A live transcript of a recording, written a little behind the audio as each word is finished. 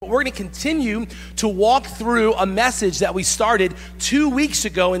we're going to continue to walk through a message that we started 2 weeks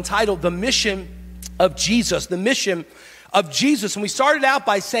ago entitled The Mission of Jesus. The Mission of Jesus. And we started out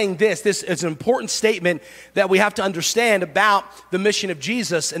by saying this is an important statement that we have to understand about the mission of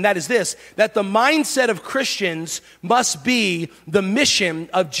Jesus, and that is this, that the mindset of Christians must be the mission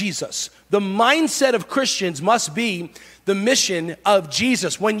of Jesus. The mindset of Christians must be the mission of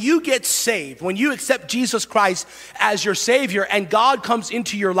Jesus. When you get saved, when you accept Jesus Christ as your Savior and God comes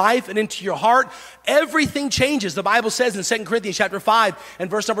into your life and into your heart, everything changes. The Bible says in 2 Corinthians chapter 5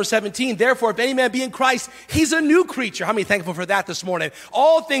 and verse number 17, therefore, if any man be in Christ, he's a new creature. How many are thankful for that this morning?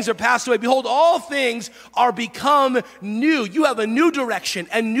 All things are passed away. Behold, all things are become new. You have a new direction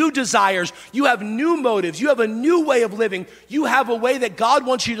and new desires. You have new motives. You have a new way of living. You have a way that God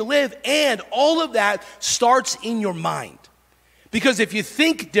wants you to live, and all of that starts in your mind. Because if you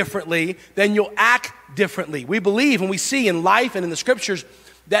think differently, then you'll act differently. We believe and we see in life and in the scriptures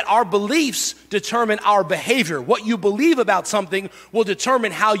that our beliefs determine our behavior. What you believe about something will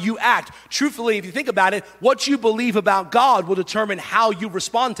determine how you act. Truthfully, if you think about it, what you believe about God will determine how you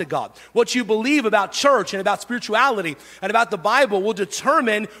respond to God. What you believe about church and about spirituality and about the Bible will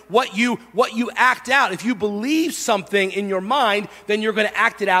determine what you act out. If you believe something in your mind, then you're going to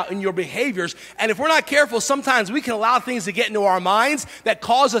act it out in your behaviors. And if we're not careful, sometimes we can allow things to get into our minds that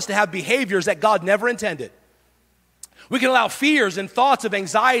cause us to have behaviors that God never intended. We can allow fears and thoughts of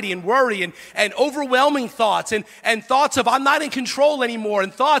anxiety and worry and overwhelming thoughts and thoughts of I'm not in control anymore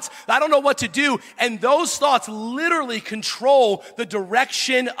and thoughts I don't know what to do. And those thoughts literally control the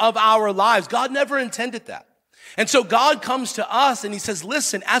direction of our lives. God never intended that. And so God comes to us and he says,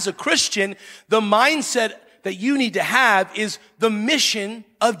 listen, as a Christian, the mindset that you need to have is the mission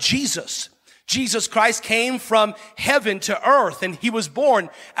of Jesus. Jesus Christ came from heaven to earth, and he was born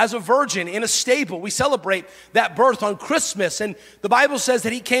as a virgin in a stable. We celebrate that birth on Christmas, and the Bible says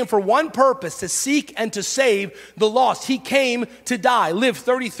that he came for one purpose, to seek and to save the lost. He came to die, lived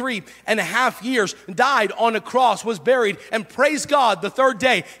 33 and a half years, died on a cross, was buried, and praise God, the third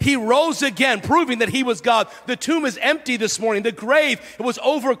day, he rose again, proving that he was God. The tomb is empty this morning. The grave was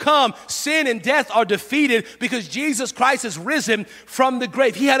overcome. Sin and death are defeated because Jesus Christ is risen from the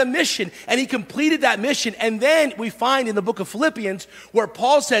grave. He had a mission, and he completed that mission. And then we find in the book of Philippians where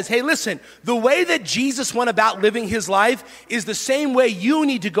Paul says, hey, listen, the way that Jesus went about living his life is the same way you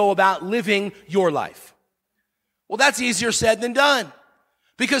need to go about living your life. Well, that's easier said than done,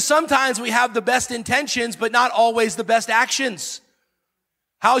 because sometimes we have the best intentions, but not always the best actions.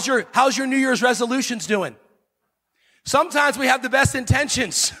 How's your New Year's resolutions doing? Sometimes we have the best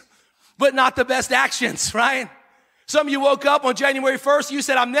intentions, but not the best actions, right? Some of you woke up on January 1st, you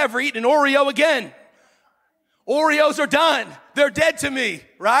said, I'm never eating an Oreo again. Oreos are done. They're dead to me,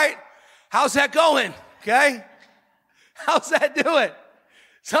 right? How's that going? Okay? How's that doing?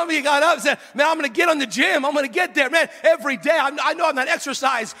 Some of you got up and said, man, I'm going to get on the gym. I'm going to get there. Man, every day. I know I'm not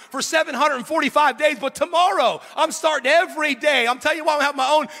exercised for 745 days, but tomorrow I'm starting every day. I'm telling you why, I'm having my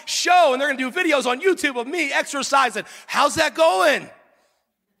own show, and they're going to do videos on YouTube of me exercising. How's that going?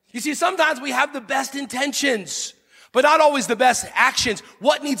 You see, sometimes we have the best intentions, but not always the best actions.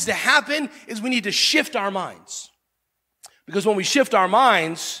 What needs to happen is we need to shift our minds. Because when we shift our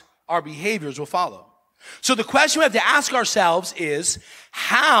minds, our behaviors will follow. So the question we have to ask ourselves is,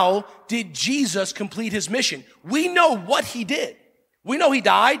 how did Jesus complete his mission? We know what he did. We know he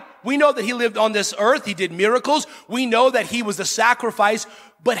died. We know that he lived on this earth. He did miracles. We know that he was the sacrifice.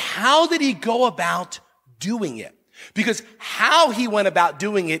 But how did he go about doing it? Because how he went about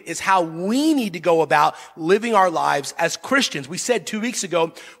doing it is how we need to go about living our lives as Christians. We said 2 weeks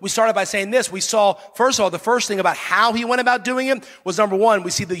ago, we started by saying this. We saw, first of all, the first thing about how he went about doing it was, number one,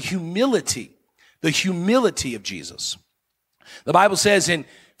 we see the humility of Jesus. The Bible says in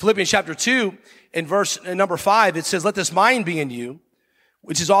Philippians chapter 2, in verse number 5, it says, let this mind be in you,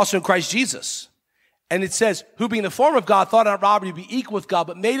 which is also in Christ Jesus. And it says, who being the form of God thought not robbery to be equal with God,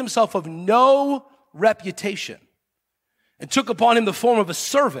 but made himself of no reputation, and took upon him the form of a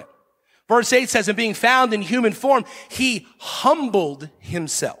servant. Verse 8 says, and being found in human form, he humbled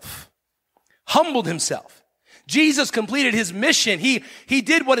himself. Humbled himself. Jesus completed his mission. He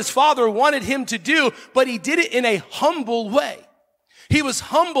did what his Father wanted him to do, but he did it in a humble way. He was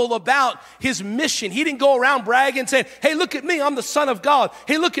humble about his mission. He didn't go around bragging saying, hey, look at me, I'm the Son of God.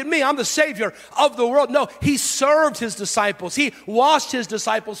 Hey, look at me, I'm the Savior of the world. No, he served his disciples. He washed his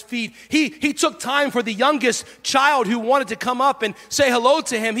disciples' feet. He took time for the youngest child who wanted to come up and say hello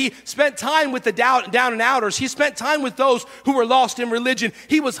to him. He spent time with the down and outers. He spent time with those who were lost in religion.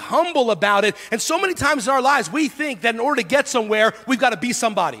 He was humble about it. And so many times in our lives, we think that in order to get somewhere, we've got to be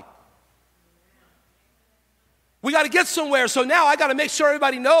somebody. We got to get somewhere. So now I got to make sure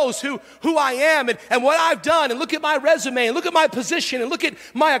everybody knows who I am and what I've done, and look at my resume and look at my position and look at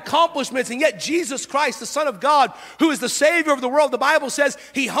my accomplishments. And yet Jesus Christ, the Son of God, who is the Savior of the world, the Bible says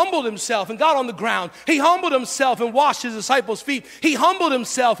he humbled himself and got on the ground. He humbled himself and washed his disciples' feet. He humbled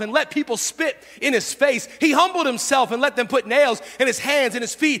himself and let people spit in his face. He humbled himself and let them put nails in his hands and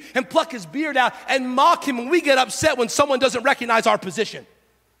his feet and pluck his beard out and mock him. And we get upset when someone doesn't recognize our position.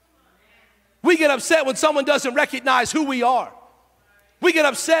 We get upset when someone doesn't recognize who we are. We get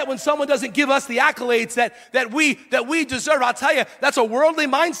upset when someone doesn't give us the accolades that we deserve. I'll tell you, that's a worldly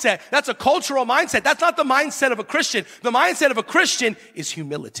mindset. That's a cultural mindset. That's not the mindset of a Christian. The mindset of a Christian is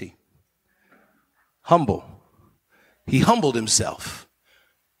humility. Humble. He humbled himself,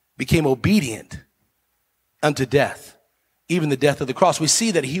 became obedient unto death, even the death of the cross. We see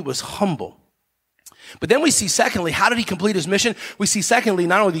that he was humble. But then we see, secondly, how did he complete his mission? We see, secondly,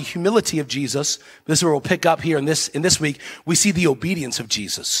 not only the humility of Jesus, this is where we'll pick up here in this week, we see the obedience of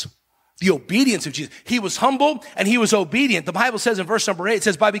Jesus. The obedience of Jesus. He was humble and he was obedient. The Bible says in verse number 8, it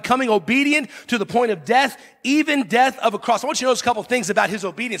says, by becoming obedient to the point of death, even death of a cross. I want you to notice a couple of things about his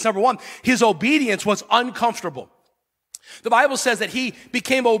obedience. Number one, his obedience was uncomfortable. The Bible says that he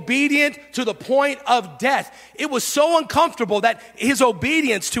became obedient to the point of death. It was so uncomfortable that his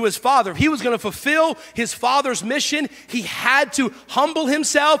obedience to his father, if he was going to fulfill his father's mission, he had to humble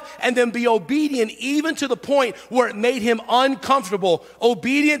himself and then be obedient even to the point where it made him uncomfortable,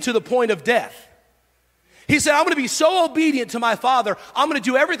 obedient to the point of death. He said, I'm going to be so obedient to my father. I'm going to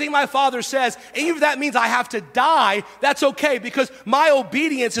do everything my father says. And even if that means I have to die, that's okay, because my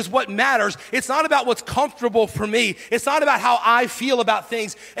obedience is what matters. It's not about what's comfortable for me. It's not about how I feel about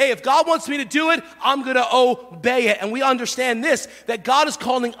things. Hey, if God wants me to do it, I'm going to obey it. And we understand this, that God is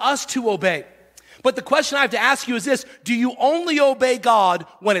calling us to obey. But the question I have to ask you is this: do you only obey God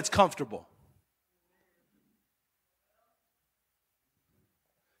when it's comfortable?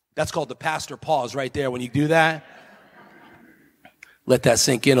 That's called the pastor pause right there. When you do that, let that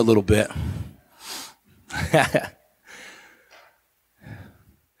sink in a little bit.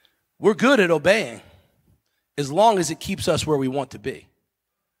 We're good at obeying as long as it keeps us where we want to be.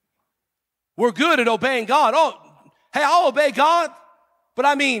 We're good at obeying God. Oh, hey, I'll obey God, but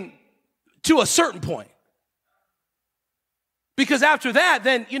I mean to a certain point. Because after that,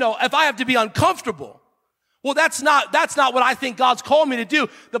 then, if I have to be uncomfortable, well, that's not what I think God's called me to do.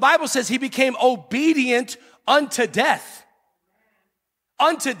 The Bible says he became obedient unto death.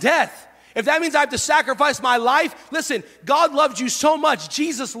 Unto death. If that means I have to sacrifice my life, listen, God loved you so much,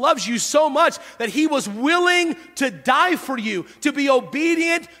 Jesus loves you so much that he was willing to die for you, to be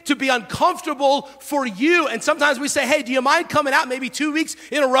obedient, to be uncomfortable for you. And sometimes we say, hey, do you mind coming out maybe 2 weeks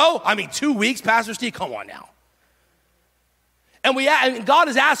in a row? 2 weeks, Pastor Steve, come on now. And God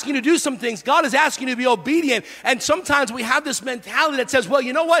is asking you to do some things. God is asking you to be obedient. And sometimes we have this mentality that says, well,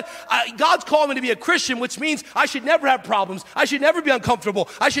 you know what? God's called me to be a Christian, which means I should never have problems. I should never be uncomfortable.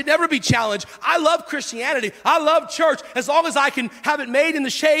 I should never be challenged. I love Christianity. I love church as long as I can have it made in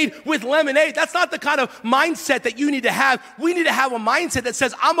the shade with lemonade. That's not the kind of mindset that you need to have. We need to have a mindset that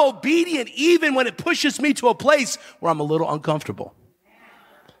says I'm obedient even when it pushes me to a place where I'm a little uncomfortable.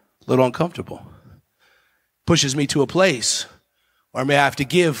 Pushes me to a place or I may have to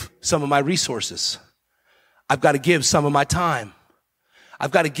give some of my resources. I've got to give some of my time.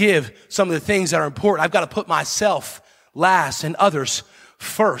 I've got to give some of the things that are important. I've got to put myself last and others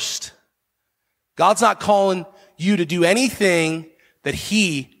first. God's not calling you to do anything that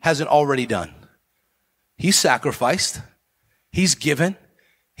he hasn't already done. He's sacrificed. He's given.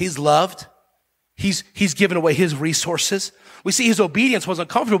 He's loved. He's given away his resources. We see his obedience was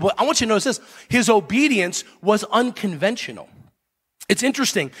uncomfortable. But I want you to notice this. His obedience was unconventional. It's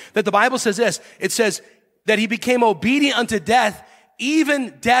interesting that the Bible says this. It says that he became obedient unto death,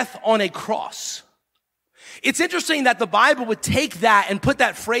 even death on a cross. It's interesting that the Bible would take that and put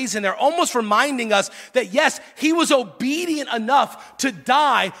that phrase in there, almost reminding us that yes, he was obedient enough to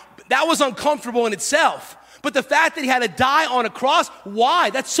die. That was uncomfortable in itself. But the fact that he had to die on a cross, why?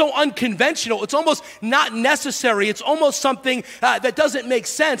 That's so unconventional. It's almost not necessary. It's almost something that doesn't make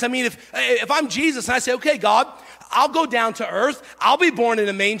sense. If I'm Jesus and I say, okay, God, I'll go down to earth. I'll be born in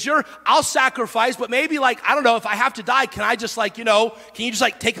a manger. I'll sacrifice, but maybe I don't know, if I have to die, can I just can you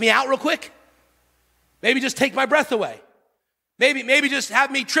just take me out real quick? Maybe just take my breath away. Maybe just have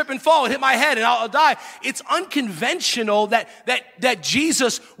me trip and fall and hit my head and I'll die. It's unconventional that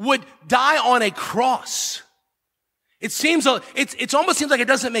Jesus would die on a cross. It almost seems like it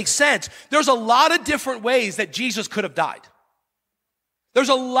doesn't make sense. There's a lot of different ways that Jesus could have died. There's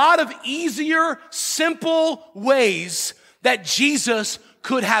a lot of easier, simple ways that Jesus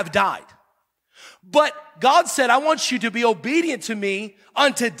could have died. But God said, I want you to be obedient to me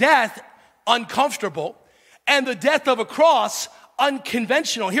unto death, uncomfortable, and the death of a cross,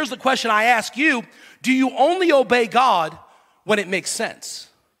 unconventional. Here's the question I ask you. Do you only obey God when it makes sense?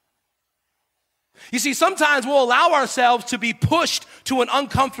 You see, sometimes we'll allow ourselves to be pushed to an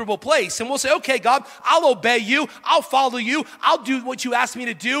uncomfortable place, and we'll say, okay, God, I'll obey you, I'll follow you, I'll do what you asked me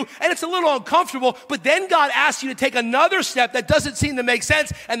to do, and it's a little uncomfortable, but then God asks you to take another step that doesn't seem to make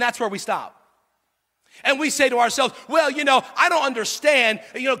sense, and that's where we stop. And we say to ourselves, well, I don't understand,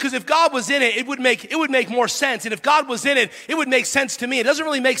 because if God was in it, it would make more sense. And if God was in it, it would make sense to me. It doesn't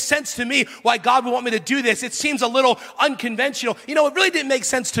really make sense to me why God would want me to do this. It seems a little unconventional. It really didn't make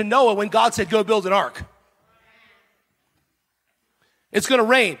sense to Noah when God said, go build an ark. It's going to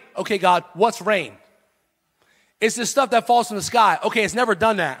rain. Okay, God, what's rain? It's the stuff that falls from the sky. Okay, it's never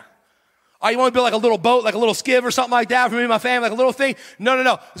done that. Oh, you want to build like a little boat, like a little skiff or something like that for me and my family, like a little thing? No.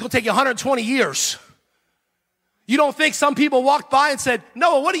 It's going to take you 120 years. You don't think some people walked by and said,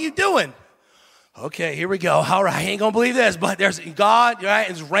 Noah, what are you doing? Okay, here we go. All right, I ain't gonna believe this, but there's God, right?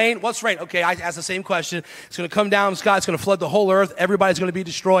 It's rain. What's rain? Okay, I asked the same question. It's gonna come down from the sky. It's gonna flood the whole earth. Everybody's gonna be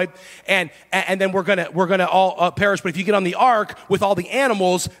destroyed, and then we're gonna all perish. But if you get on the ark with all the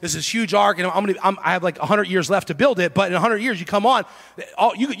animals, this is a huge ark, and I have like 100 years left to build it. But in 100 years, you come on,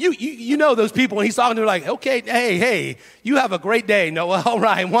 you know those people when he's talking to them, like, okay, hey, you have a great day, Noah. All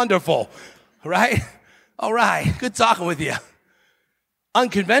right, wonderful, right? All right, good talking with you.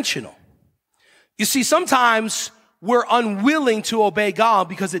 Unconventional. You see, sometimes we're unwilling to obey God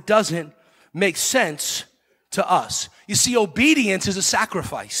because it doesn't make sense to us. You see, obedience is a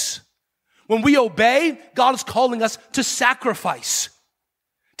sacrifice. When we obey, God is calling us to sacrifice,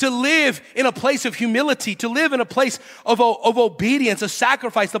 to live in a place of humility, to live in a place of obedience, a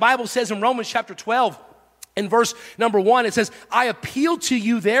sacrifice. The Bible says in Romans chapter 12, in verse number 1, it says, I appeal to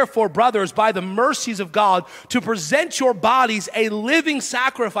you, therefore, brothers, by the mercies of God, to present your bodies a living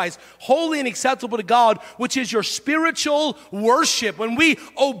sacrifice, holy and acceptable to God, which is your spiritual worship. When we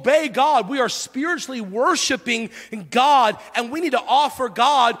obey God, we are spiritually worshiping God, and we need to offer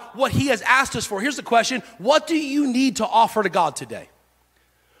God what he has asked us for. Here's the question. What do you need to offer to God today?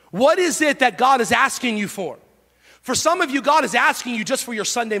 What is it that God is asking you for? For some of you, God is asking you just for your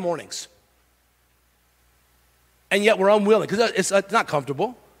Sunday mornings. And yet we're unwilling because it's not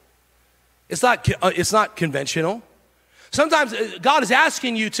comfortable. It's not conventional. Sometimes God is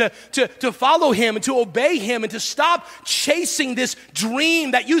asking you to follow him and to obey him and to stop chasing this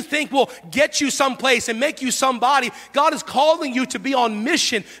dream that you think will get you someplace and make you somebody. God is calling you to be on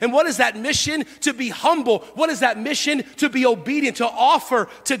mission. And what is that mission? To be humble. What is that mission? To be obedient, to offer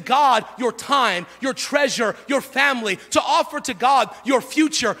to God your time, your treasure, your family, to offer to God your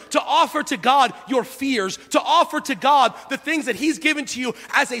future, to offer to God your fears, to offer to God the things that he's given to you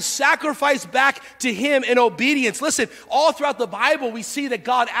as a sacrifice back to him in obedience. Listen, all throughout the Bible, we see that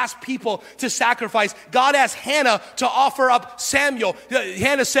God asked people to sacrifice. God asked Hannah to offer up Samuel.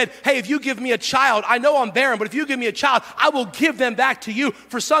 Hannah said, hey, if you give me a child, I know I'm barren, but if you give me a child, I will give them back to you.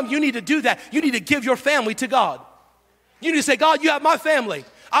 For some, you need to do that. You need to give your family to God. You need to say, God, you have my family.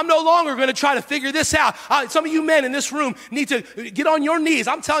 I'm no longer going to try to figure this out. Some of you men in this room need to get on your knees.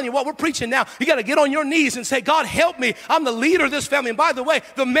 I'm telling you what, we're preaching now. You got to get on your knees and say, God, help me. I'm the leader of this family. And by the way,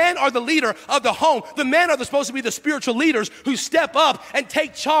 the men are the leader of the home. The men are supposed to be the spiritual leaders who step up and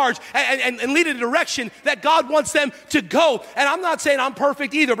take charge and lead in a direction that God wants them to go. And I'm not saying I'm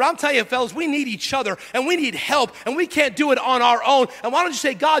perfect either, but I'm telling you, fellas, we need each other and we need help and we can't do it on our own. And why don't you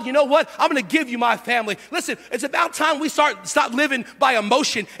say, God, you know what? I'm going to give you my family. Listen, it's about time we stop living by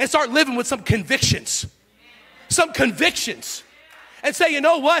emotion and start living with some convictions. Some convictions. And say, you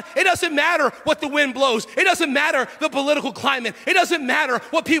know what? It doesn't matter what the wind blows. It doesn't matter the political climate. It doesn't matter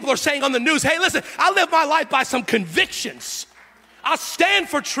what people are saying on the news. Hey, listen, I live my life by some convictions. I stand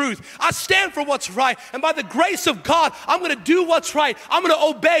for truth. I stand for what's right. And by the grace of God, I'm going to do what's right. I'm going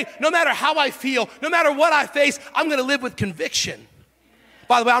to obey no matter how I feel, no matter what I face. I'm going to live with conviction.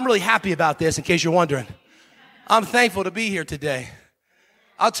 By the way, I'm really happy about this in case you're wondering. I'm thankful to be here today.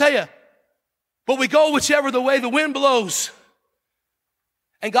 I'll tell you, but we go whichever the way the wind blows.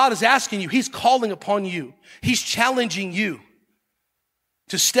 And God is asking you, he's calling upon you. He's challenging you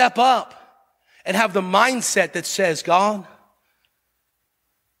to step up and have the mindset that says, God,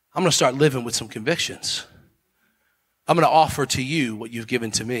 I'm going to start living with some convictions. I'm going to offer to you what you've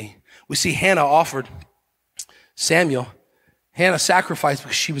given to me. We see Hannah offered Samuel. Hannah sacrificed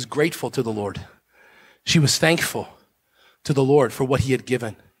because she was grateful to the Lord. She was thankful to the Lord for what he had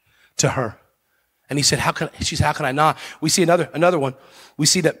given to her. And he said, how can I not? We see another one. We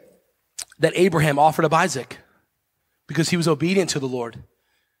see that Abraham offered up Isaac because he was obedient to the Lord.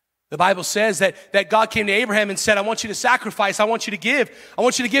 The Bible says that God came to Abraham and said, I want you to sacrifice, I want you to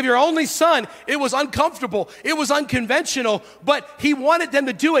give your only son. It was uncomfortable, it was unconventional, but he wanted them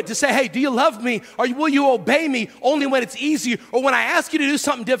to do it, to say, hey, do you love me? Or will you obey me only when it's easy? Or when I ask you to do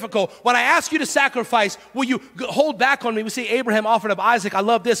something difficult, when I ask you to sacrifice, will you hold back on me? We see Abraham offered up Isaac. I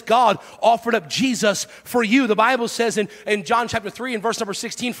love this. God offered up Jesus for you. The Bible says in John chapter 3 and verse number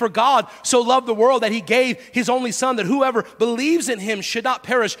 16, for God so loved the world that he gave his only son, that whoever believes in him should not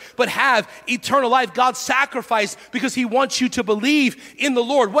perish, but have eternal life. God sacrificed because he wants you to believe in the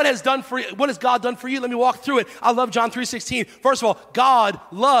Lord. What has God done for you? Let me walk through it. I love John 3:16. First of all, God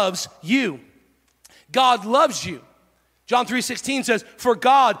loves you. God loves you. John 3:16 says, for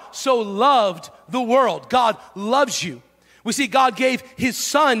God so loved the world. God loves you. We see God gave his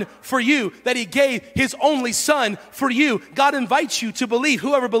son for you, that he gave his only son for you. God invites you to believe.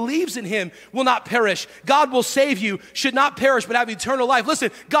 Whoever believes in him will not perish. God will save you, should not perish, but have eternal life. Listen,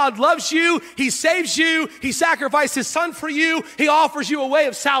 God loves you. He saves you. He sacrificed his son for you. He offers you a way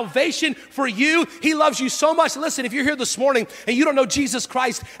of salvation for you. He loves you so much. Listen, if you're here this morning and you don't know Jesus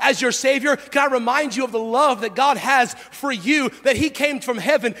Christ as your Savior, can I remind you of the love that God has for you, that he came from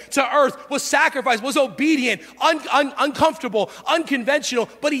heaven to earth, was sacrificed, was obedient, uncomfortable, unconventional,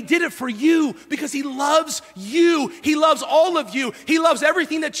 but he did it for you because he loves you. He loves all of you. He loves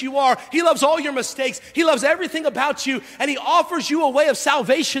everything that you are. He loves all your mistakes. He loves everything about you, and he offers you a way of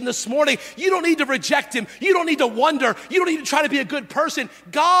salvation this morning. You don't need to reject him. You don't need to wonder. You don't need to try to be a good person.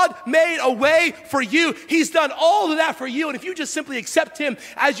 God made a way for you. He's done all of that for you, and if you just simply accept him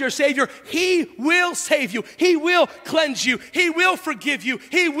as your Savior, he will save you. He will cleanse you. He will forgive you.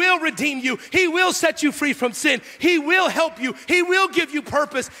 He will redeem you. He will set you free from sin. He will help you. He will give you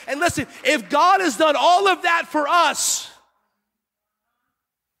purpose. And listen, if God has done all of that for us,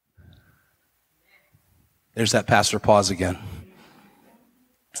 there's that pastor pause again.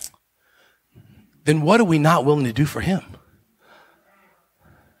 Then what are we not willing to do for him?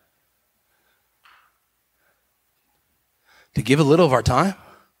 To give a little of our time?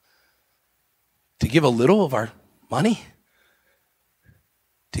 To give a little of our money?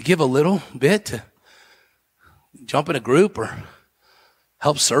 To give a little bit to jump in a group or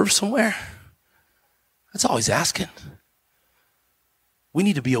help serve somewhere? That's all he's asking. We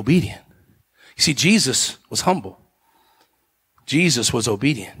need to be obedient. You see, Jesus was humble. Jesus was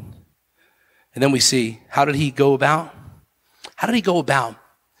obedient. And then we see, how did he go about? How did he go about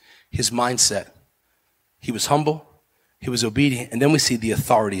his mindset? He was humble. He was obedient. And then we see the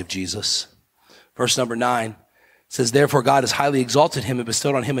authority of Jesus. Verse number 9 says, therefore God has highly exalted him and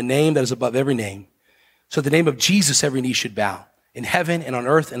bestowed on him a name that is above every name. So at the name of Jesus, every knee should bow, in heaven and on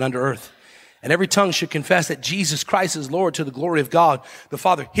earth and under earth. And every tongue should confess that Jesus Christ is Lord, to the glory of God the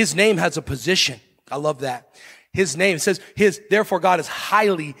Father. His name has a position. I love that. His name, it says, therefore God has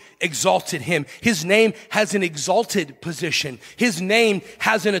highly exalted him. His name has an exalted position. His name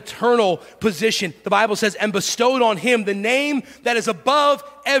has an eternal position. The Bible says, and bestowed on him the name that is above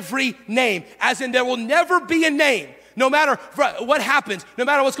every name. As in, there will never be a name, no matter what happens, no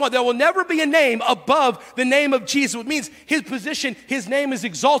matter what's going on, there will never be a name above the name of Jesus. It means his position, his name is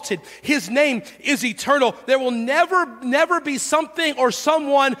exalted. His name is eternal. There will never be something or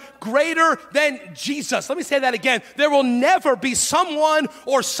someone greater than Jesus. Let me say that again. There will never be someone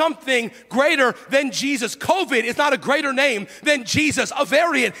or something greater than Jesus. COVID is not a greater name than Jesus. A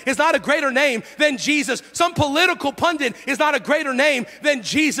variant is not a greater name than Jesus. Some political pundit is not a greater name than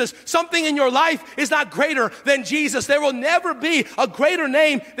Jesus. Something in your life is not greater than Jesus. There will never be a greater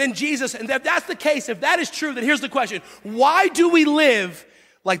name than Jesus. And if that's the case, if that is true, then here's the question. Why do we live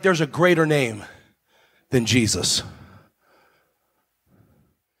like there's a greater name than Jesus?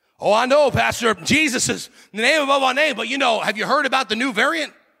 Oh, I know, Pastor, Jesus is the name above all name, but have you heard about the new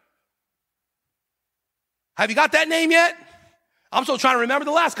variant? Have you got that name yet? I'm still trying to remember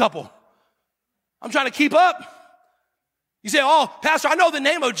the last couple. I'm trying to keep up. You say, oh, Pastor, I know the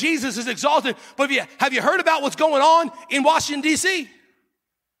name of Jesus is exalted, but have you heard about what's going on in Washington, D.C.?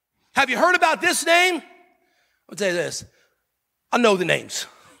 Have you heard about this name? I'll tell you this. I know the names.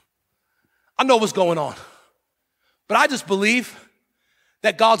 I know what's going on. But I just believe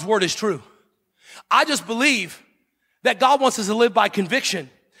that God's word is true. I just believe that God wants us to live by conviction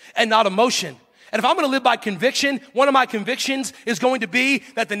and not emotion. And if I'm going to live by conviction, one of my convictions is going to be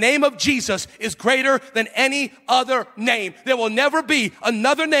that the name of Jesus is greater than any other name. There will never be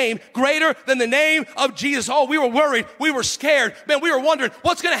another name greater than the name of Jesus. Oh, we were worried. We were scared. Man, we were wondering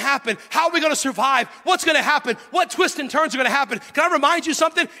what's going to happen? How are we going to survive? What's going to happen? What twists and turns are going to happen? Can I remind you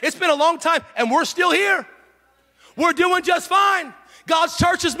something? It's been a long time and we're still here. We're doing just fine. God's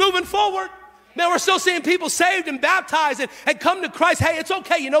church is moving forward. Man, we're still seeing people saved and baptized and come to Christ. Hey, it's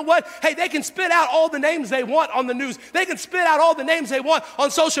okay. You know what? Hey, they can spit out all the names they want on the news. They can spit out all the names they want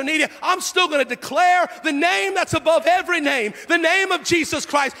on social media. I'm still going to declare the name that's above every name, the name of Jesus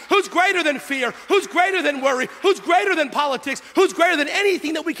Christ, who's greater than fear, who's greater than worry, who's greater than politics, who's greater than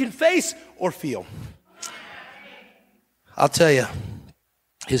anything that we can face or feel. I'll tell you,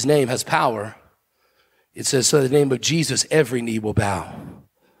 his name has power. It says, so in the name of Jesus, every knee will bow.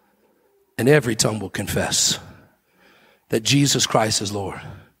 And every tongue will confess that Jesus Christ is Lord.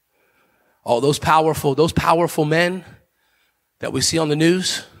 All those powerful men that we see on the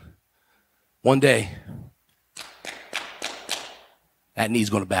news, one day, that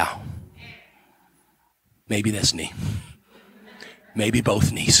knee's going to bow. Maybe this knee. Maybe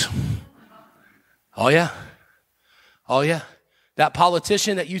both knees. Oh yeah. Oh yeah. That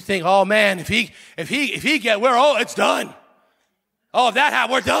politician that you think, oh man, if he it's done. Oh, if that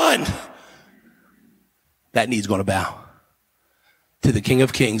happened, we're done. That knee's going to bow to the King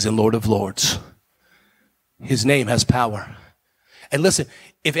of Kings and Lord of Lords. His name has power. And listen,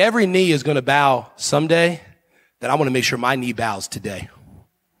 if every knee is going to bow someday, then I want to make sure my knee bows today.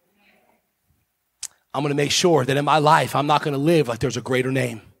 I'm going to make sure that in my life, I'm not going to live like there's a greater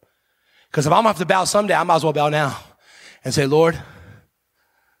name. Because if I'm going to have to bow someday, I might as well bow now and say, Lord,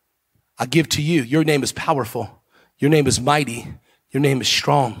 I give to you. Your name is powerful. Your name is mighty. Your name is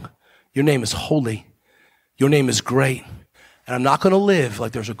strong. Your name is holy. Your name is great, and I'm not going to live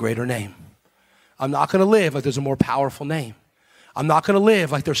like there's a greater name. I'm not going to live like there's a more powerful name. I'm not going to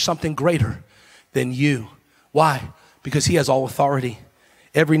live like there's something greater than you. Why? Because he has all authority.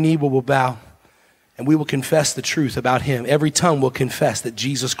 Every knee will bow, and we will confess the truth about him. Every tongue will confess that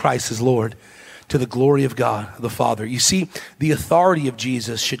Jesus Christ is Lord, to the glory of God the Father. You see, the authority of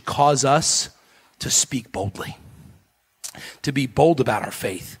Jesus should cause us to speak boldly, to be bold about our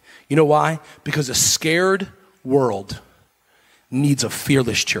faith. You know why? Because a scared world needs a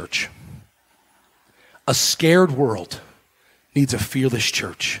fearless church. A scared world needs a fearless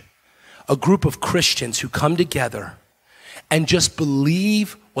church. A group of Christians who come together and just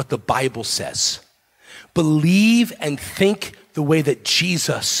believe what the Bible says. Believe and think the way that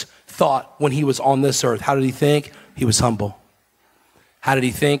Jesus thought when he was on this earth. How did he think? He was humble. How did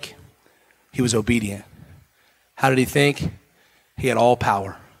he think? He was obedient. How did he think? He had all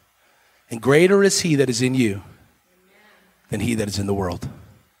power. And greater is he that is in you than he that is in the world.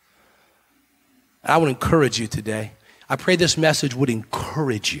 I would encourage you today. I pray this message would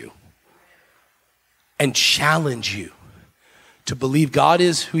encourage you and challenge you to believe God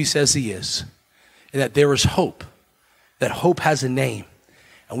is who he says he is, and that there is hope, that hope has a name,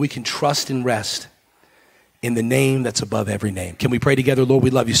 and we can trust and rest in the name that's above every name. Can we pray together? Lord, we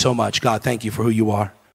love you so much. God, thank you for who you are.